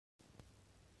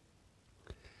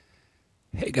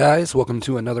Hey guys, welcome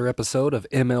to another episode of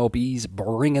MLB's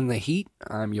Bringing the Heat.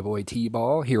 I'm your boy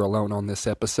T-Ball, here alone on this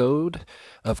episode.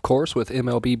 Of course, with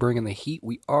MLB Bringing the Heat,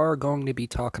 we are going to be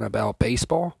talking about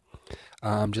baseball.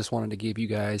 Just wanted to give you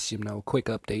guys, quick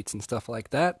updates and stuff like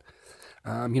that.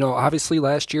 Obviously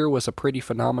last year was a pretty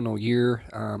phenomenal year.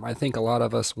 I think a lot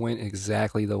of us went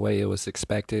exactly the way it was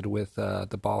expected with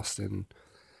the Boston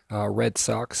Red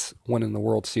Sox winning the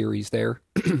World Series there.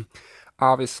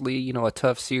 Obviously, a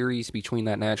tough series between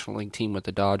that National League team with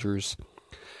the Dodgers.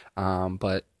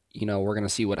 But, we're going to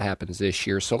see what happens this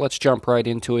year. So let's jump right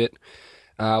into it.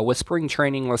 With spring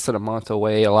training less than a month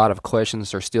away, a lot of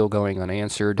questions are still going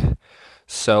unanswered.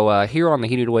 So here on the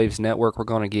Heated Waves Network, we're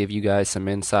going to give you guys some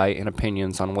insight and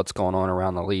opinions on what's going on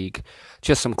around the league.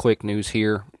 Just some quick news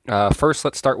here. First,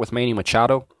 let's start with Manny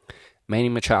Machado. Manny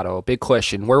Machado, big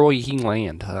question. Where will he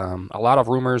land? A lot of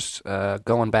rumors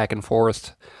going back and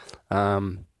forth.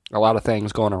 A lot of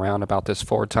things going around about this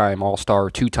four-time All-Star,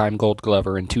 two-time Gold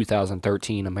Glover, and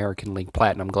 2013 American League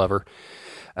Platinum Glover.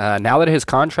 Now that his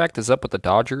contract is up with the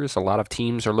Dodgers, a lot of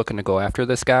teams are looking to go after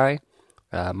this guy.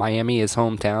 Miami, his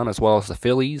hometown, as well as the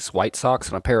Phillies, White Sox,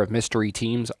 and a pair of mystery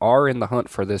teams are in the hunt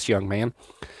for this young man.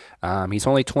 He's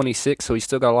only 26, so he's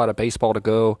still got a lot of baseball to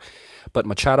go. But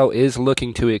Machado is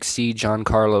looking to exceed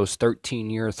Giancarlo's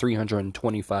 13-year,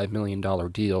 $325 million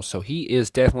deal. So he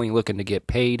is definitely looking to get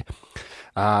paid,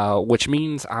 which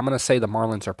means I'm going to say the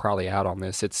Marlins are probably out on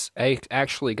this. It's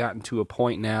actually gotten to a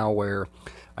point now where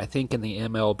I think in the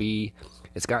MLB,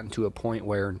 it's gotten to a point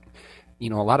where a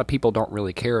lot of people don't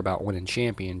really care about winning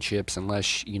championships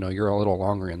unless, you're a little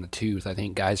longer in the tooth. I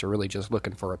think guys are really just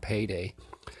looking for a payday.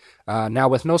 Now,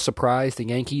 with no surprise, the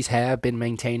Yankees have been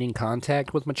maintaining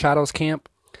contact with Machado's camp.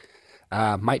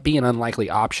 Might be an unlikely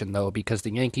option, though, because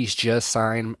the Yankees just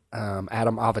signed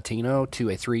Adam Ottavino to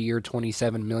a 3-year,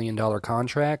 $27 million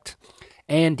contract,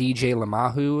 and DJ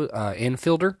LeMahieu,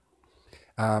 infielder.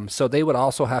 So they would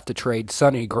also have to trade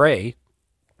Sonny Gray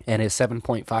and his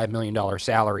 $7.5 million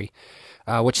salary,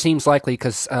 which seems likely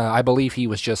because I believe he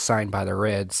was just signed by the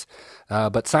Reds.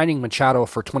 But signing Machado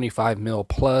for $25 million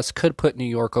plus could put New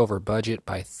York over budget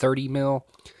by $30 million.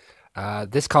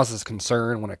 This causes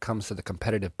concern when it comes to the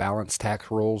competitive balance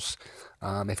tax rules.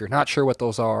 If you're not sure what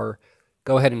those are,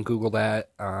 go ahead and Google that.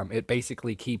 It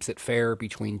basically keeps it fair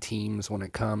between teams when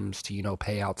it comes to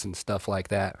payouts and stuff like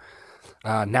that.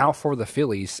 Now for the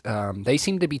Phillies, they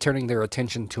seem to be turning their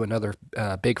attention to another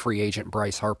big free agent,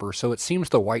 Bryce Harper. So it seems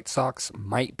the White Sox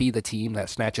might be the team that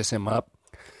snatches him up.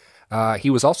 He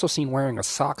was also seen wearing a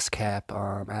Sox cap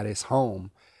at his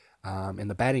home in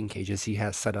the batting cages he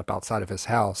has set up outside of his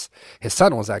house. His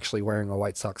son was actually wearing a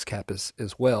White Sox cap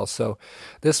as well. So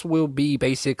this will be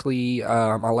basically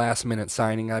a last-minute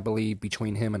signing, I believe,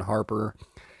 between him and Harper.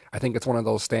 I think it's one of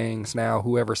those things now,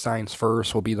 whoever signs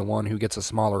first will be the one who gets a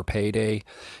smaller payday.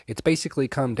 It's basically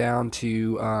come down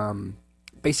to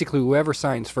basically whoever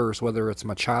signs first, whether it's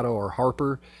Machado or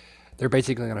Harper, they're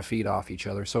basically going to feed off each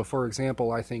other. So, for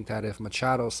example, I think that if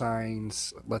Machado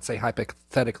signs, let's say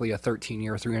hypothetically, a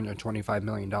 13-year, $325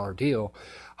 million deal,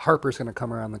 Harper's going to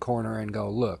come around the corner and go,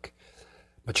 look,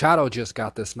 Machado just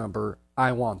got this number.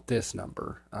 I want this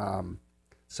number.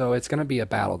 So it's going to be a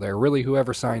battle there. Really,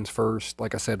 whoever signs first,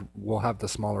 like I said, will have the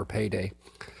smaller payday.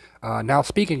 Now,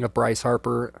 speaking of Bryce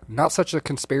Harper, not such a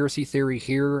conspiracy theory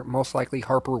here. Most likely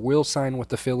Harper will sign with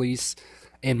the Phillies,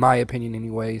 in my opinion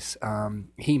anyways.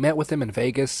 He met with them in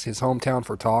Vegas, his hometown,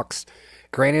 for talks.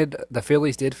 Granted, the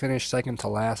Phillies did finish second to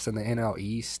last in the NL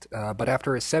East, but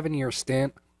after a 7-year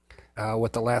stint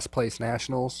with the last place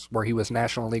Nationals, where he was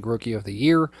National League Rookie of the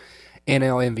Year,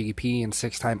 NL MVP, and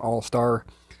 6-time All-Star,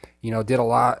 did a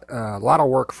lot of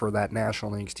work for that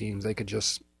National League teams. They could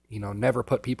just, never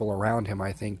put people around him,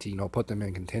 I think, to, put them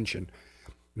in contention.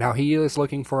 Now he is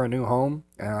looking for a new home.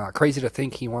 Crazy to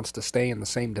think he wants to stay in the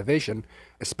same division,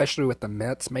 especially with the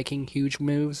Mets making huge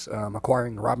moves,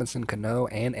 acquiring Robinson Cano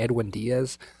and Edwin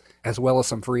Diaz, as well as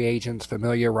some free agents,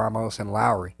 Familia, Ramos, and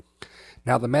Lowry.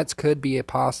 Now the Mets could be a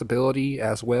possibility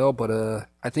as well, but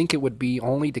I think it would be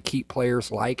only to keep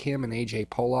players like him and AJ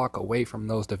Pollock away from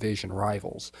those division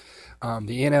rivals.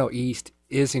 The NL East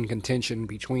is in contention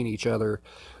between each other,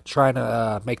 trying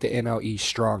to make the NL East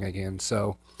strong again.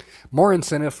 So more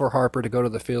incentive for Harper to go to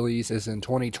the Phillies is in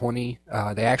 2020.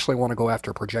 They actually want to go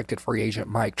after projected free agent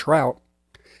Mike Trout,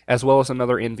 as well as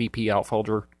another MVP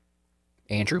outfielder,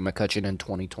 Andrew McCutchen, in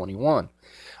 2021.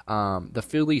 The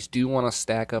Phillies do want to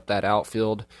stack up that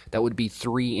outfield. That would be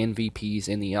 3 MVPs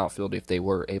in the outfield if they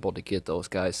were able to get those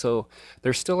guys. So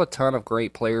there's still a ton of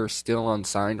great players still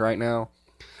unsigned right now.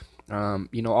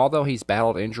 Although he's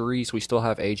battled injuries, we still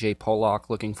have AJ Pollock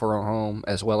looking for a home,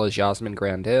 as well as Yasmin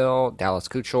Grandel, Dallas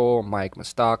Keuchel, Mike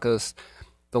Moustakas.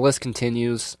 The list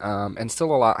continues, and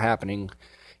still a lot happening.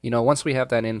 Once we have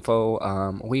that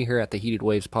info, we here at the Heated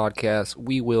Waves podcast,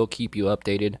 we will keep you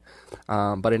updated.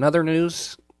 But in other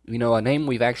news, a name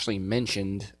we've actually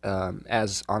mentioned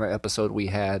as on an episode we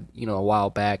had, a while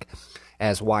back,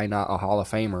 as why not a Hall of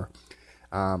Famer.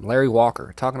 Larry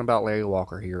Walker, talking about Larry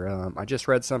Walker here. I just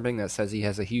read something that says he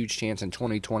has a huge chance in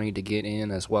 2020 to get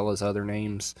in, as well as other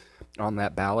names on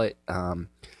that ballot.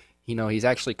 He's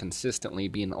actually consistently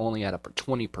being only at a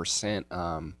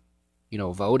 20%,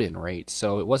 vote-in rate.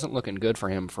 So it wasn't looking good for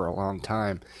him for a long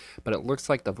time. But it looks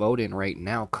like the vote-in rate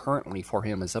now currently for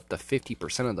him is up to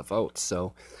 50% of the votes.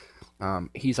 So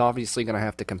he's obviously going to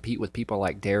have to compete with people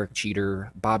like Derek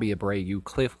Jeter, Bobby Abreu,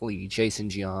 Cliff Lee, Jason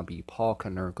Giambi, Paul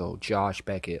Konerko, Josh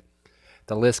Beckett.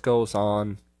 The list goes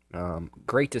on.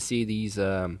 Great to see these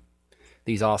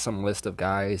awesome list of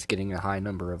guys getting a high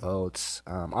number of votes.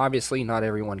 Obviously, not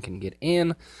everyone can get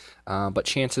in, but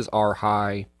chances are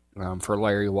high for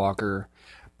Larry Walker,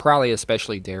 probably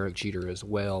especially Derek Jeter as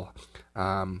well.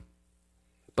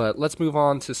 But let's move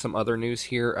on to some other news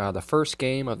here. The first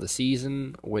game of the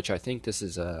season, which I think this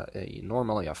is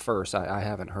normally a first. I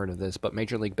haven't heard of this, but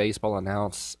Major League Baseball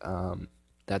announced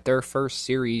that their first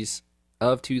series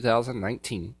of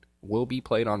 2019 will be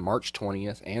played on March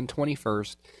 20th and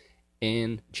 21st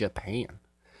in Japan.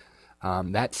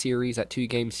 That series, that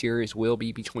 2-game series, will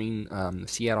be between the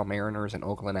Seattle Mariners and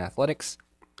Oakland Athletics.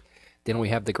 Then we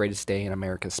have the greatest day in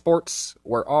America's sports,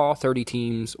 where all 30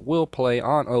 teams will play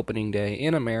on opening day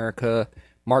in America,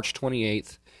 March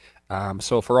 28th.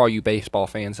 So for all you baseball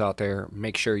fans out there,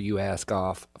 make sure you ask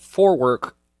off for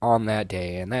work on that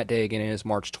day. And that day, again, is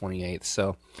March 28th.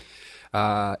 So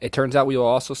it turns out we will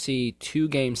also see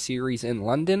 2-game series in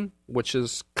London, which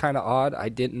is kind of odd. I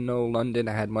didn't know London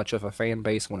had much of a fan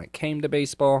base when it came to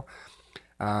baseball.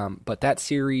 But that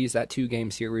series, that 2-game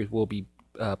series, will be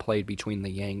played between the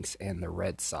Yanks and the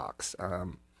Red Sox.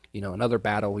 Another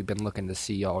battle we've been looking to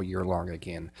see all year long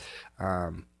again.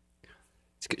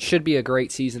 It should be a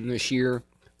great season this year.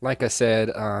 Like I said,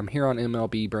 here on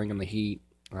MLB Bringing the Heat,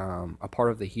 a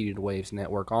part of the Heated Waves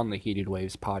Network on the Heated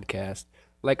Waves podcast.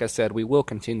 Like I said, we will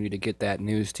continue to get that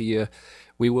news to you.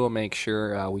 We will make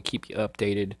sure we keep you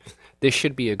updated. This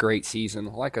should be a great season.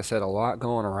 Like I said, a lot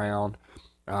going around.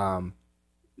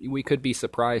 We could be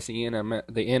surprised the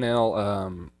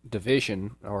NL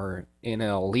division, or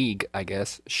NL League, I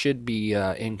guess, should be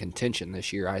in contention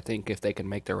this year. I think if they can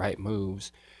make the right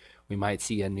moves, we might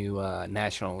see a new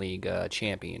National League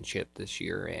championship this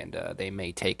year, and they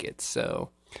may take it. So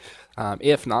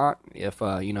if not, if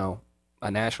a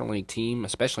National League team,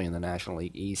 especially in the National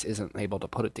League East, isn't able to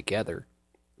put it together,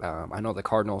 I know the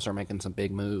Cardinals are making some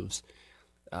big moves.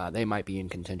 They might be in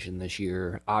contention this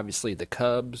year. Obviously, the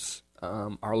Cubs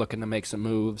are looking to make some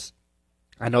moves.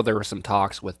 I know there were some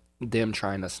talks with them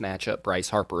trying to snatch up Bryce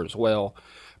Harper as well.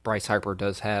 Bryce Harper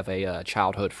does have a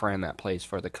childhood friend that plays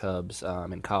for the Cubs,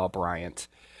 and Kyle Bryant.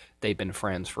 They've been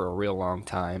friends for a real long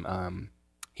time.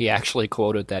 He actually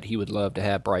quoted that he would love to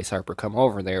have Bryce Harper come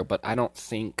over there, but I don't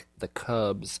think the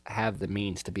Cubs have the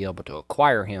means to be able to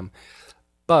acquire him.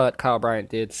 But Kyle Bryant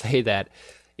did say that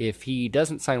if he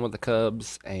doesn't sign with the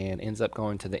Cubs and ends up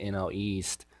going to the NL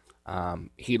East,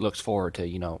 he looks forward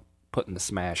to, putting the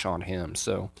smash on him.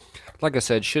 So, like I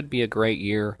said, should be a great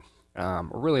year.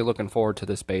 Really looking forward to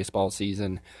this baseball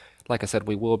season. Like I said,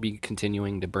 we will be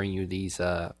continuing to bring you these,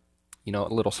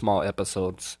 little small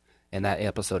episodes. And that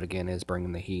episode, again, is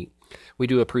Bringing the Heat. We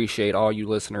do appreciate all you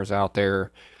listeners out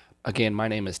there. Again, my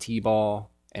name is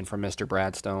T-Ball, and from Mr.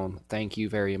 Bradstone, thank you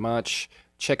very much.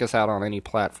 Check us out on any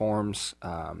platforms.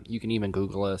 You can even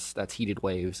Google us. That's Heated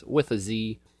Waves with a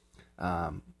Z.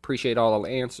 Appreciate all the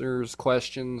answers,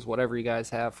 questions, whatever you guys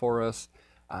have for us.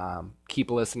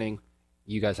 Keep listening.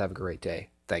 You guys have a great day.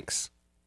 Thanks.